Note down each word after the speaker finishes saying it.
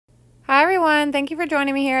Hi everyone, thank you for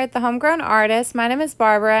joining me here at The Homegrown Artist. My name is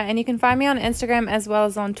Barbara and you can find me on Instagram as well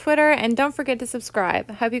as on Twitter, and don't forget to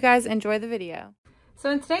subscribe. Hope you guys enjoy the video.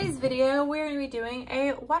 So in today's video, we're going to be doing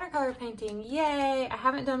a watercolor painting. Yay! I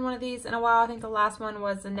haven't done one of these in a while. I think the last one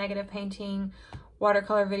was the negative painting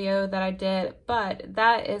watercolor video that I did, but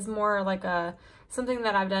that is more like something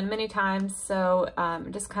that I've done many times, so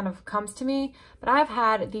it just kind of comes to me. But I've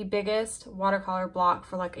had the biggest watercolor block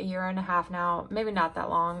for like a year and a half now, maybe not that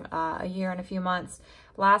long, a year and a few months.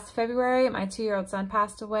 Last February, my 2-year-old son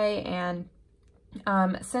passed away, and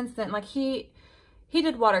since then, like he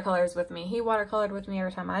did watercolors with me. He watercolored with me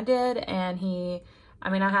every time I did, and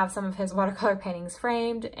I have some of his watercolor paintings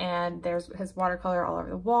framed, and there's his watercolor all over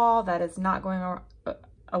the wall that is not going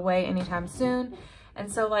away anytime soon. And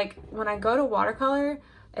so like when I go to watercolor,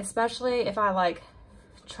 especially if I like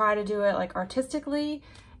try to do it like artistically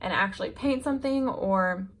and actually paint something,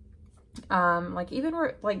 or like even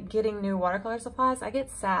like getting new watercolor supplies, I get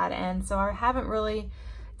sad. And so I haven't really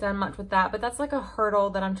done much with that, but that's like a hurdle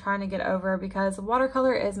that I'm trying to get over, because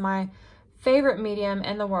watercolor is my favorite medium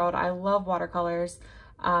in the world. I love watercolors,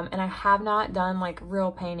 and I have not done like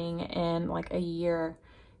real painting in like a year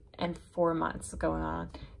and 4 months going on.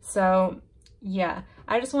 So yeah,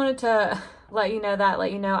 I just wanted to let you know,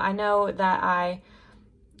 I know that I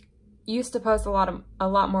used to post a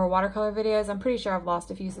lot more watercolor videos. I'm pretty sure I've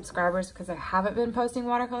lost a few subscribers because I haven't been posting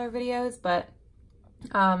watercolor videos, but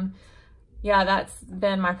yeah, that's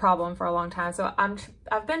been my problem for a long time. So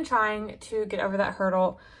I've been trying to get over that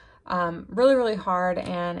hurdle really hard,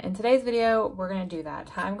 and in today's video we're going to do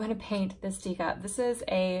that. I'm going to paint this teacup. This is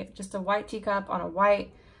just a white teacup on a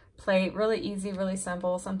white plate, really easy, really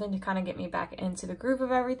simple, something to kind of get me back into the groove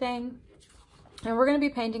of everything. And we're going to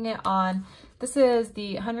be painting it on, this is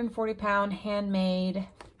the 140-pound handmade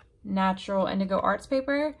natural indigo arts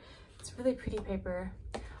paper. It's really pretty paper.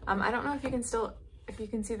 I don't know if you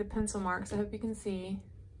can see the pencil marks. I hope you can see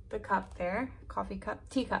the cup there, coffee cup,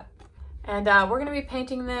 teacup. And we're going to be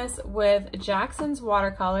painting this with Jackson's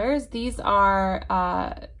watercolors. These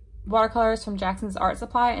are watercolors from Jackson's Art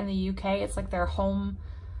Supply in the UK. It's like their home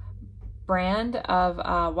brand of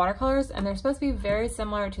watercolors, and they're supposed to be very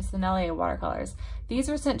similar to Sennelier watercolors. These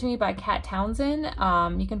were sent to me by Kat Townsend.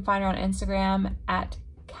 You can find her on Instagram at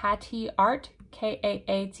Kaatee Art,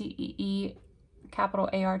 Kaatee, capital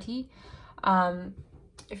A-R-T.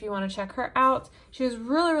 If you want to check her out. She was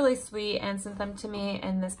really sweet and sent them to me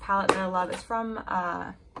in this palette that I love. It's from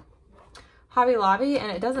Hobby Lobby,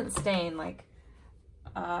 and it doesn't stain. Like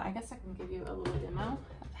I guess I can give you a little demo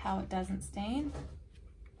of how it doesn't stain.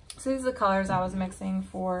 So these are the colors I was mixing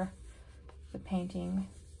for the painting.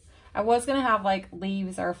 I was gonna have like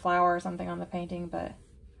leaves or a flower or something on the painting, but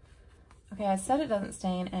okay, I said it doesn't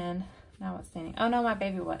stain, and now it's staining. Oh no, my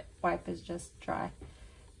baby wipe is just dry.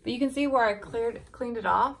 But you can see where I cleaned it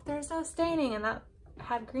off. There's no staining, and that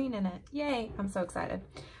had green in it. Yay, I'm so excited.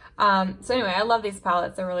 So anyway, I love these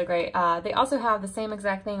palettes. They're really great. They also have the same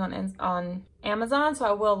exact thing on Amazon, so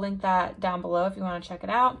I will link that down below if you want to check it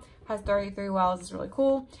out. Has 33 wells. It's really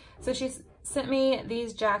cool. So she sent me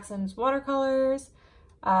these Jackson's watercolors.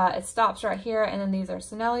 It stops right here, and then these are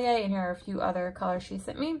Sennelier, and here are a few other colors she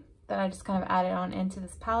sent me that I just kind of added on into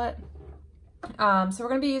this palette. So we're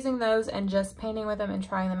going to be using those and just painting with them and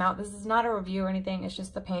trying them out. This is not a review or anything. It's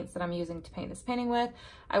just the paints that I'm using to paint this painting with.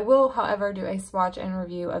 I will, however, do a swatch and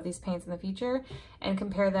review of these paints in the future and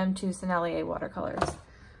compare them to Sennelier watercolors.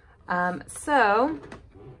 So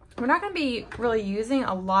we're not going to be really using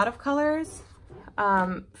a lot of colors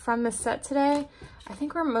from the set today. I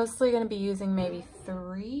think we're mostly going to be using maybe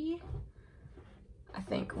 3. I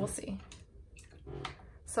think. We'll see.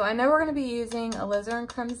 So I know we're going to be using Alizarin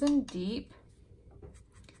Crimson Deep.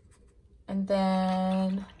 And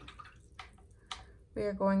then we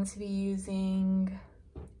are going to be using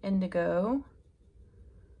Indigo.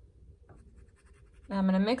 And I'm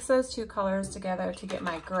going to mix those 2 colors together to get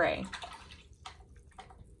my gray.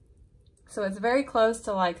 So it's very close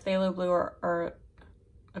to like phthalo blue or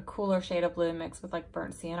a cooler shade of blue mixed with like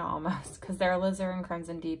burnt sienna almost, because their Alizarin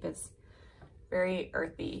Crimson Deep is very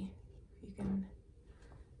earthy.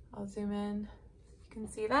 I'll zoom in, you can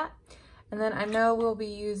see that. And then I know we'll be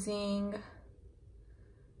using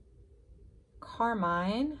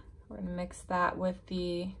Carmine. We're gonna mix that with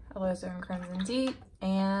the Alizarin Crimson Deep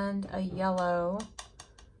and a yellow,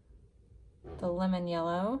 the lemon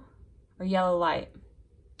yellow, or yellow light.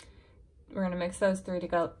 We're gonna mix those 3 to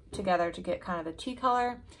go together to get kind of the tea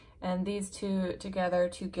color, and these 2 together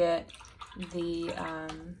to get the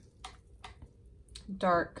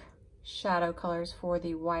dark shadow colors for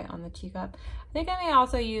the white on the teacup. I think I may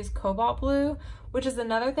also use cobalt blue, which is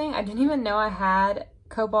another thing I didn't even know I had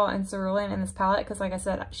Cobalt and Cerulean in this palette because, like I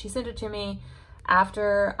said, she sent it to me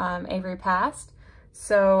after Avery passed.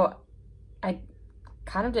 So I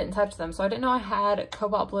kind of didn't touch them. So I didn't know I had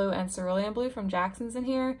Cobalt Blue and Cerulean Blue from Jackson's in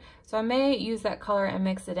here. So I may use that color and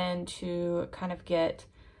mix it in to kind of get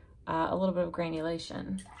a little bit of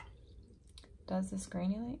granulation. Does this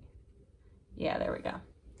granulate? Yeah, there we go.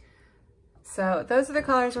 So those are the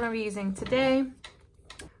colors we're going to be using today.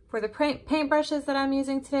 For the paint brushes that I'm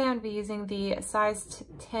using today, I'm going to be using the size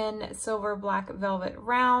 10 Silver Black Velvet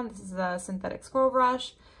Round. This is a synthetic squirrel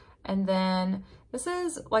brush. And then this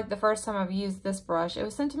is like the first time I've used this brush. It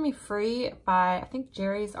was sent to me free by, I think,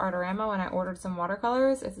 Jerry's Artorama when I ordered some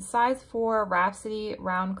watercolors. It's a size 4 Rhapsody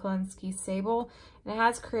Round Kolinsky Sable, and it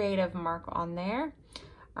has Creative Mark on there.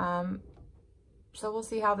 So we'll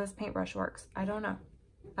see how this paintbrush works. I don't know.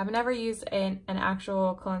 I've never used an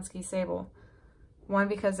actual Kolinsky Sable. 1,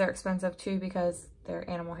 because they're expensive, 2, because they're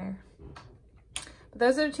animal hair. But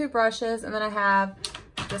those are the 2 brushes, and then I have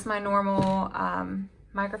just my normal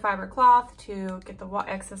microfiber cloth to get the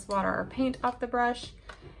excess water or paint off the brush,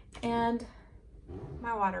 and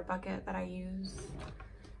my water bucket that I use.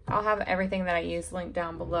 I'll have everything that I use linked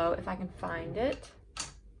down below if I can find it.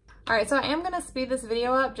 All right, so I am going to speed this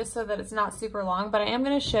video up just so that it's not super long, but I am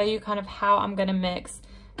going to show you kind of how I'm going to mix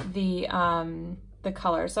the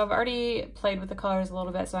colors. So I've already played with the colors a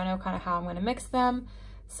little bit, so I know kind of how I'm going to mix them.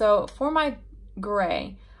 So for my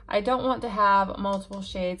gray, I don't want to have multiple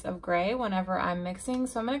shades of gray whenever I'm mixing,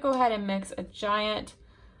 so I'm going to go ahead and mix a giant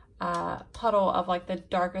puddle of like the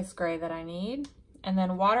darkest gray that I need, and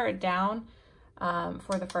then water it down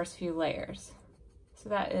for the first few layers. So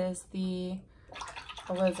that is the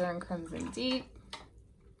Alizarin Crimson Deep,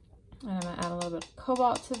 and I'm going to add a little bit of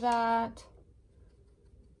cobalt to that.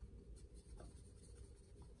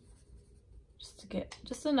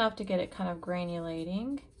 Just enough to get it kind of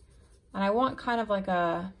granulating. And I want kind of like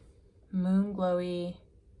a moon glowy-ish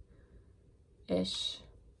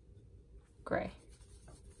gray.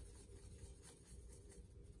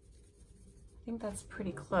 I think that's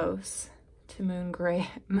pretty close to moon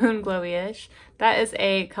glowy-ish. That is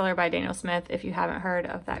a color by Daniel Smith, if you haven't heard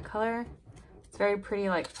of that color. It's very pretty,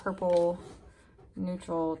 like purple,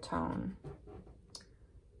 neutral tone.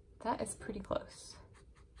 That is pretty close.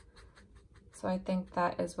 So I think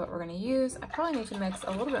that is what we're going to use. I probably need to mix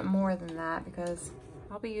a little bit more than that because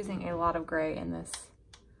I'll be using a lot of gray in this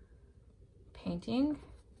painting.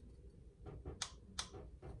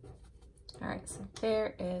 All right, so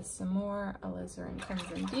there is some more Alizarin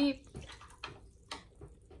Crimson Deep.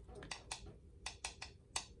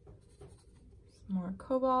 Some more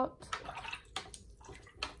cobalt.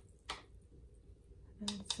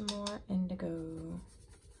 And some more indigo.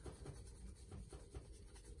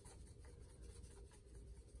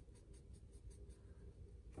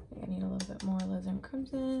 I need a little bit more Alizarin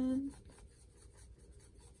Crimson.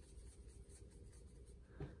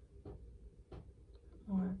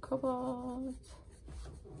 More cobalt.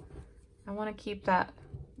 I want to keep that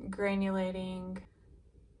granulating.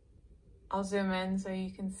 I'll zoom in so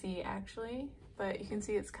you can see actually, but you can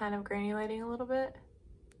see it's kind of granulating a little bit.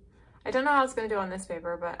 I don't know how it's going to do on this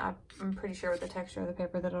paper, but I'm pretty sure with the texture of the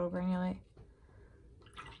paper that it'll granulate.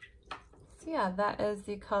 So yeah, that is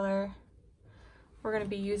the color we're going to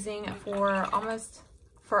be using for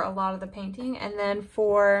a lot of the painting. And then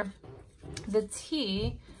for the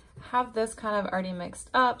tea, have this kind of already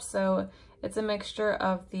mixed up. So it's a mixture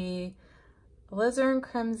of the Alizarin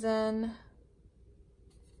Crimson,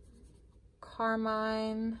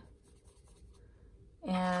 Carmine,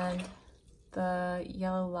 and the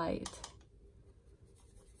Yellow Light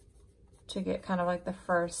to get kind of like the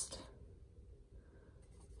first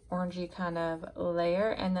orangey kind of layer,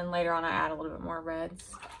 and then later on I add a little bit more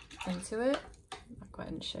reds into it. I'll go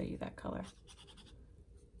ahead and show you that color.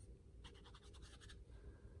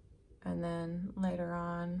 And then later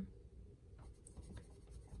on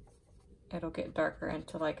it'll get darker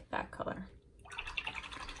into like that color.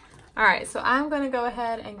 All right, so I'm going to go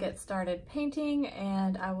ahead and get started painting,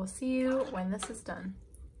 and I will see you when this is done.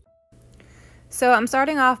 So I'm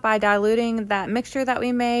starting off by diluting that mixture that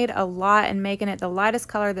we made a lot and making it the lightest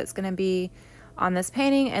color that's going to be on this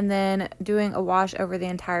painting, and then doing a wash over the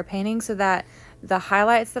entire painting so that the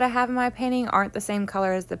highlights that I have in my painting aren't the same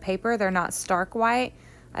color as the paper. They're not stark white.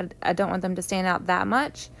 I don't want them to stand out that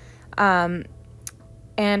much. And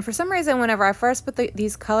for some reason, whenever I first put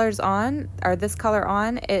these colors on, or this color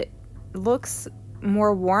on, it looks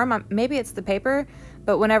more warm. Maybe it's the paper,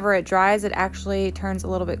 but whenever it dries, it actually turns a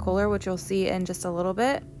little bit cooler, which you'll see in just a little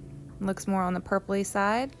bit. It looks more on the purpley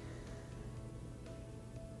side.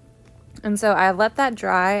 And so I let that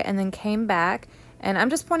dry and then came back And I'm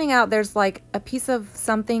just pointing out there's like a piece of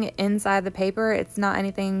something inside the paper. It's not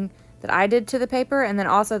anything that I did to the paper, and then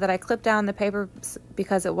also that I clipped down the paper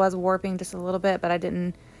because it was warping just a little bit, but I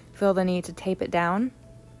didn't feel the need to tape it down.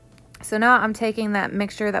 So now I'm taking that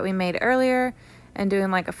mixture that we made earlier and doing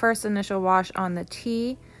like a first initial wash on the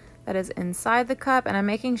tea that is inside the cup, and I'm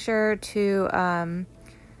making sure to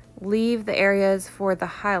leave the areas for the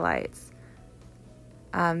highlights.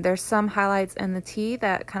 There's some highlights in the tea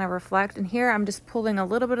that kind of reflect, and here I'm just pulling a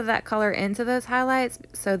little bit of that color into those highlights,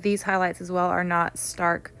 so these highlights as well are not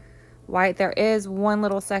stark white. There is one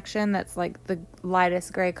little section that's like the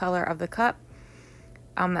lightest gray color of the cup.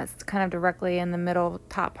 That's kind of directly in the middle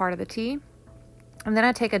top part of the tea. And then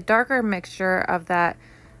I take a darker mixture of that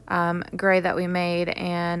gray that we made,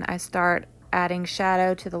 and I start adding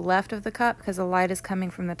shadow to the left of the cup because the light is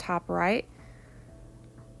coming from the top right.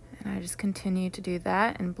 And I just continue to do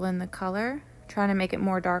that and blend the color, trying to make it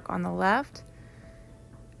more dark on the left.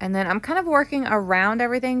 And then I'm kind of working around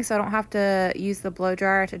everything so I don't have to use the blow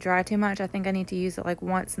dryer to dry too much. I think I need to use it like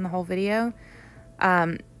once in the whole video.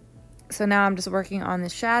 So now I'm just working on the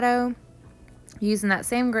shadow, using that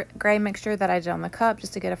same gray mixture that I did on the cup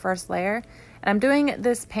just to get a first layer. And I'm doing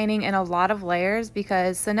this painting in a lot of layers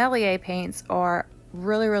because Sennelier paints are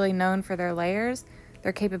really, really known for their layers,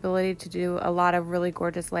 their capability to do a lot of really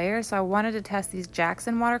gorgeous layers. So I wanted to test these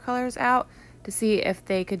Jackson watercolors out to see if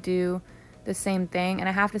they could do the same thing, and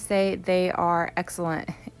I have to say they are excellent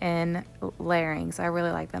in layering, so I really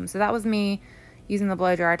like them. So that was me using the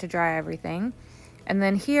blow dryer to dry everything. And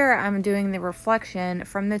then here I'm doing the reflection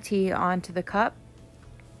from the tea onto the cup,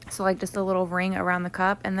 so like just a little ring around the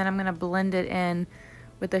cup, and then I'm going to blend it in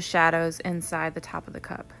with the shadows inside the top of the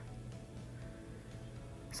cup.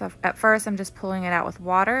 So at first I'm just pulling it out with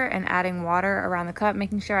water and adding water around the cup,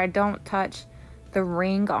 making sure I don't touch the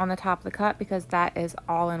ring on the top of the cup because that is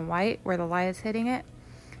all in white where the light is hitting it.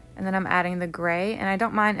 And then I'm adding the gray, and I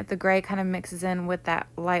don't mind if the gray kind of mixes in with that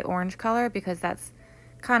light orange color because that's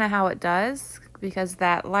kind of how it does, because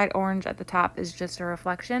that light orange at the top is just a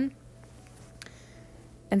reflection.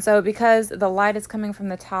 And so because the light is coming from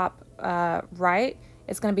the top right,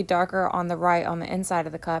 it's going to be darker on the right on the inside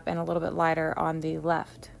of the cup and a little bit lighter on the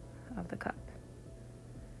left of the cup.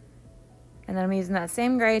 And then I'm using that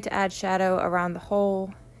same gray to add shadow around the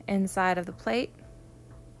whole inside of the plate.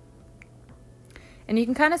 And you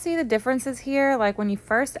can kind of see the differences here, like when you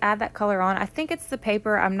first add that color on, I think it's the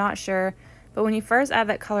paper, I'm not sure, but when you first add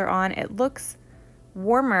that color on, it looks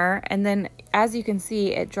warmer, and then as you can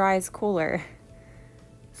see, it dries cooler.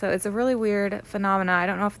 So it's a really weird phenomenon. I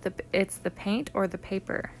don't know if it's the paint or the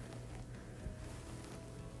paper.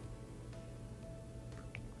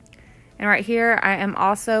 And right here, I am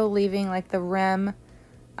also leaving like the rim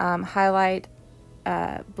highlight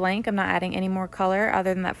blank. I'm not adding any more color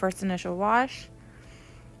other than that first initial wash.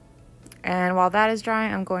 And while that is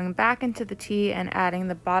drying, I'm going back into the tea and adding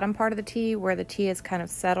the bottom part of the tea where the tea is kind of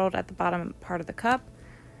settled at the bottom part of the cup.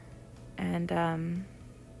 And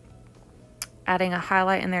adding a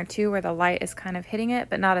highlight in there too where the light is kind of hitting it,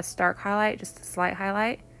 but not a stark highlight, just a slight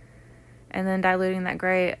highlight. And then diluting that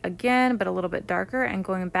gray again, but a little bit darker, and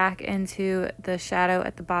going back into the shadow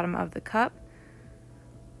at the bottom of the cup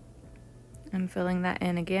and filling that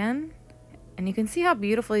in again. And you can see how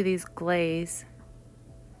beautifully these glaze.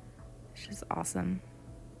 It's just awesome.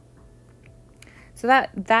 So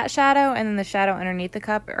that shadow and then the shadow underneath the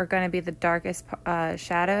cup are going to be the darkest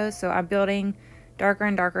shadows. So I'm building darker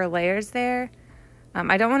and darker layers there.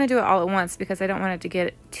 I don't want to do it all at once because I don't want it to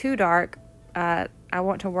get too dark. I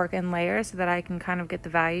want to work in layers so that I can kind of get the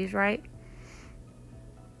values right.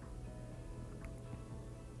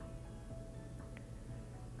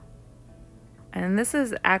 And this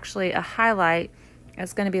is actually a highlight.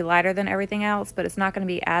 It's going to be lighter than everything else, but it's not going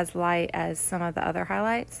to be as light as some of the other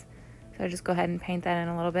highlights. So I just go ahead and paint that in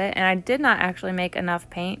a little bit. And I did not actually make enough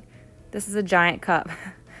paint. This is a giant cup.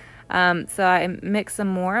 So I mix some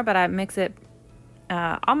more, but I mix it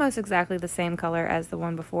almost exactly the same color as the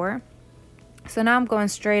one before. So now I'm going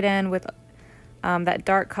straight in with that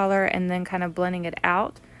dark color and then kind of blending it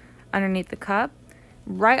out underneath the cup.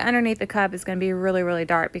 Right underneath the cup is going to be really, really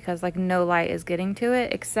dark because like no light is getting to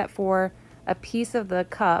it except for a piece of the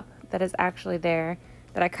cup that is actually there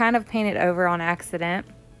that I kind of painted over on accident.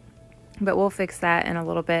 But we'll fix that in a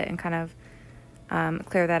little bit and kind of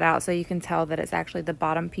clear that out so you can tell that it's actually the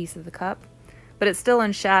bottom piece of the cup. But it's still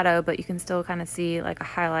in shadow, but you can still kind of see like a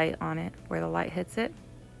highlight on it where the light hits it.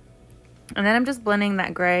 And then I'm just blending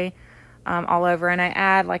that gray all over, and I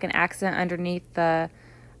add like an accent underneath the,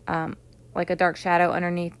 like a dark shadow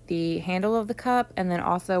underneath the handle of the cup, and then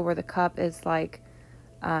also where the cup is like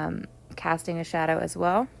casting a shadow as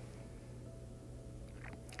well.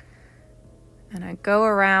 And I go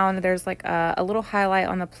around, there's like a little highlight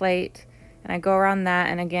on the plate, and I go around that,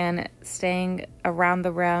 and again, staying around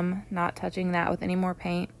the rim, not touching that with any more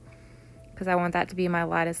paint, because I want that to be my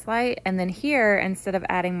lightest light. And then here, instead of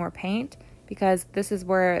adding more paint, because this is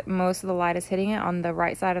where most of the light is hitting it on the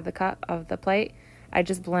right side of the cup of the plate, I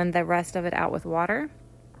just blend the rest of it out with water.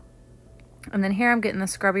 And then here I'm getting the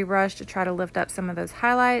scrubby brush to try to lift up some of those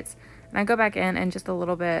highlights. And I go back in and just a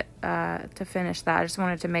little bit to finish that. I just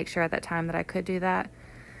wanted to make sure at that time that I could do that.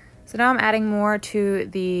 So now I'm adding more to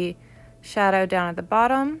the shadow down at the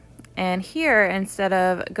bottom. And here, instead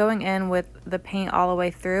of going in with the paint all the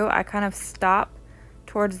way through, I kind of stop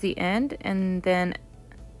towards the end and then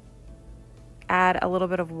add a little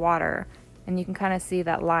bit of water. And you can kind of see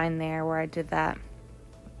that line there where I did that.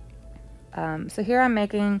 So here I'm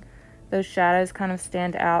making those shadows kind of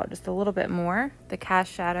stand out just a little bit more, the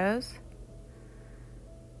cast shadows,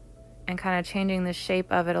 and kind of changing the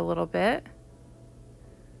shape of it a little bit.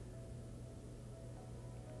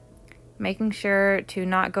 Making sure to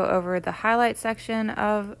not go over the highlight section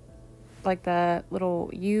of like the little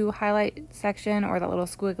U highlight section or the little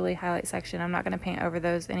squiggly highlight section. I'm not going to paint over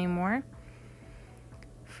those anymore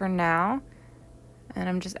for now. And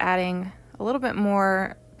I'm just adding a little bit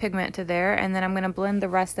more pigment to there, and then I'm going to blend the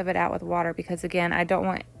rest of it out with water, because again, I don't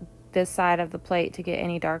want this side of the plate to get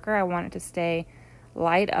any darker. I want it to stay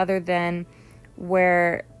light, other than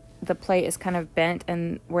where the plate is kind of bent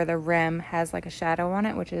and where the rim has like a shadow on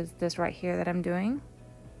it, which is this right here that I'm doing.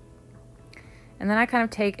 And then I kind of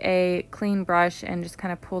take a clean brush and just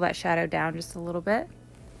kind of pull that shadow down just a little bit.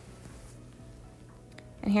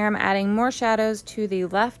 And here I'm adding more shadows to the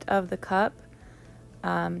left of the cup,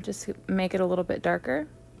 just to make it a little bit darker.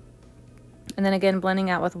 And then again, blending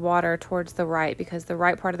out with water towards the right, because the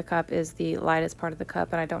right part of the cup is the lightest part of the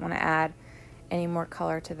cup, and I don't want to add any more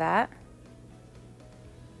color to that.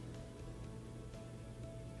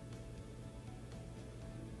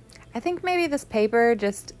 I think maybe this paper,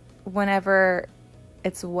 just whenever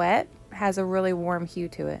it's wet, has a really warm hue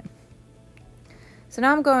to it. So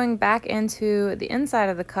now I'm going back into the inside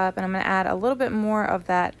of the cup, and I'm going to add a little bit more of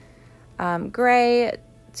that gray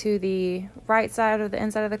to the right side of the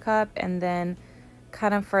inside of the cup, and then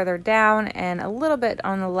kind of further down and a little bit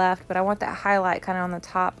on the left, but I want that highlight kind of on the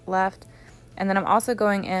top left. And then I'm also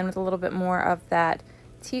going in with a little bit more of that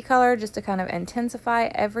tea color just to kind of intensify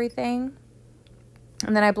everything.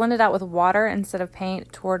 And then I blend it out with water instead of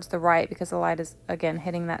paint towards the right, because the light is again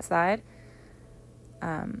hitting that side.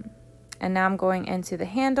 And now I'm going into the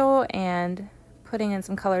handle and putting in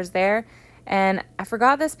some colors there. And I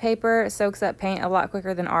forgot this paper soaks up paint a lot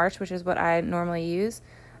quicker than Arch, which is what I normally use.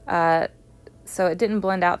 So it didn't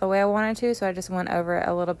blend out the way I wanted to, so I just went over it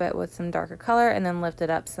a little bit with some darker color and then lifted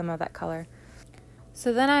up some of that color.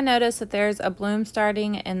 So then I noticed that there's a bloom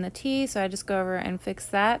starting in the tea, so I just go over and fix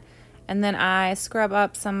that. And then I scrub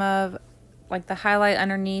up some of like the highlight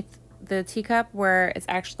underneath the teacup where it's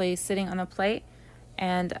actually sitting on the plate.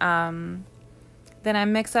 And then I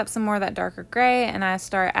mix up some more of that darker gray, and I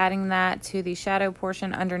start adding that to the shadow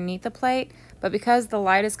portion underneath the plate. But because the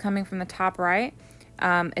light is coming from the top right,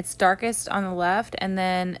 it's darkest on the left. And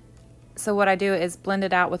then, so what I do is blend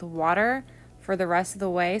it out with water for the rest of the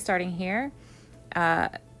way, starting here,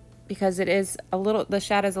 because it is a little, the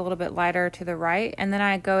shadow is a little bit lighter to the right. And then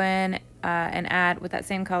I go in and add with that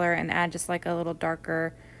same color and add just like a little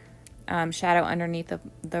darker shadow underneath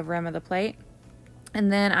the rim of the plate. And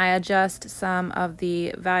then I adjust some of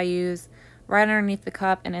the values right underneath the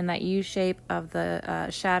cup and in that U shape of the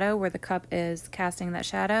shadow where the cup is casting that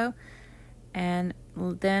shadow. And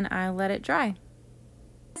then I let it dry.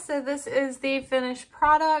 So this is the finished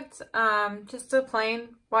product. Just a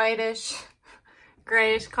plain whitish,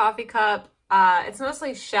 grayish coffee cup. It's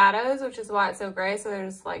mostly shadows, which is why it's so gray. So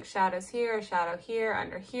there's like shadows here, a shadow here,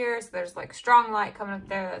 under here. So there's like strong light coming up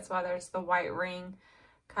there. That's why there's the white ring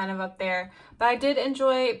kind of up there. But I did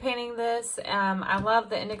enjoy painting this. I love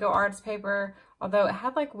the Indigo Arts paper, although it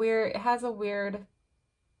had like weird, it has a weird,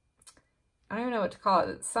 I don't even know what to call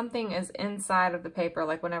it. Something is inside of the paper,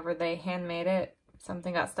 like whenever they handmade it,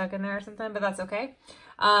 something got stuck in there or something, but that's okay.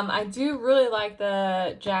 I do really like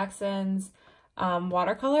the Jackson's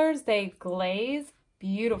watercolors. They glaze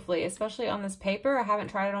beautifully, especially on this paper. I haven't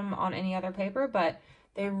tried them on any other paper, but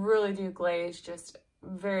they really do glaze just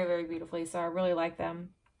very, very beautifully. So I really like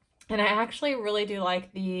them. And I actually really do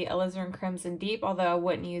like the Alizarin Crimson Deep, although I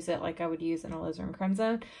wouldn't use it like I would use an Alizarin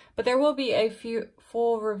Crimson. But there will be a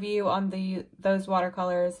full review on those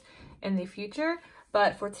watercolors in the future.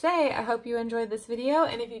 But for today, I hope you enjoyed this video.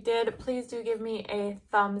 And if you did, please do give me a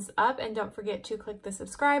thumbs up. And don't forget to click the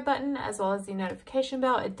subscribe button as well as the notification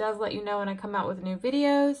bell. It does let you know when I come out with new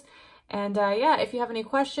videos. And yeah, if you have any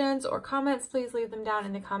questions or comments, please leave them down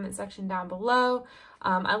in the comment section down below.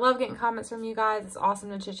 I love getting comments from you guys. It's awesome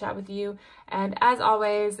to chit chat with you. And as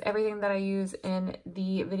always, everything that I use in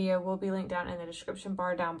the video will be linked down in the description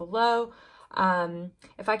bar down below.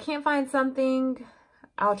 If I can't find something,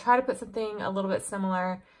 I'll try to put something a little bit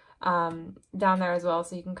similar down there as well,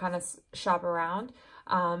 so you can kind of shop around.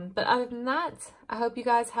 But other than that, I hope you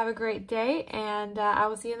guys have a great day, and I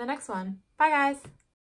will see you in the next one. Bye guys!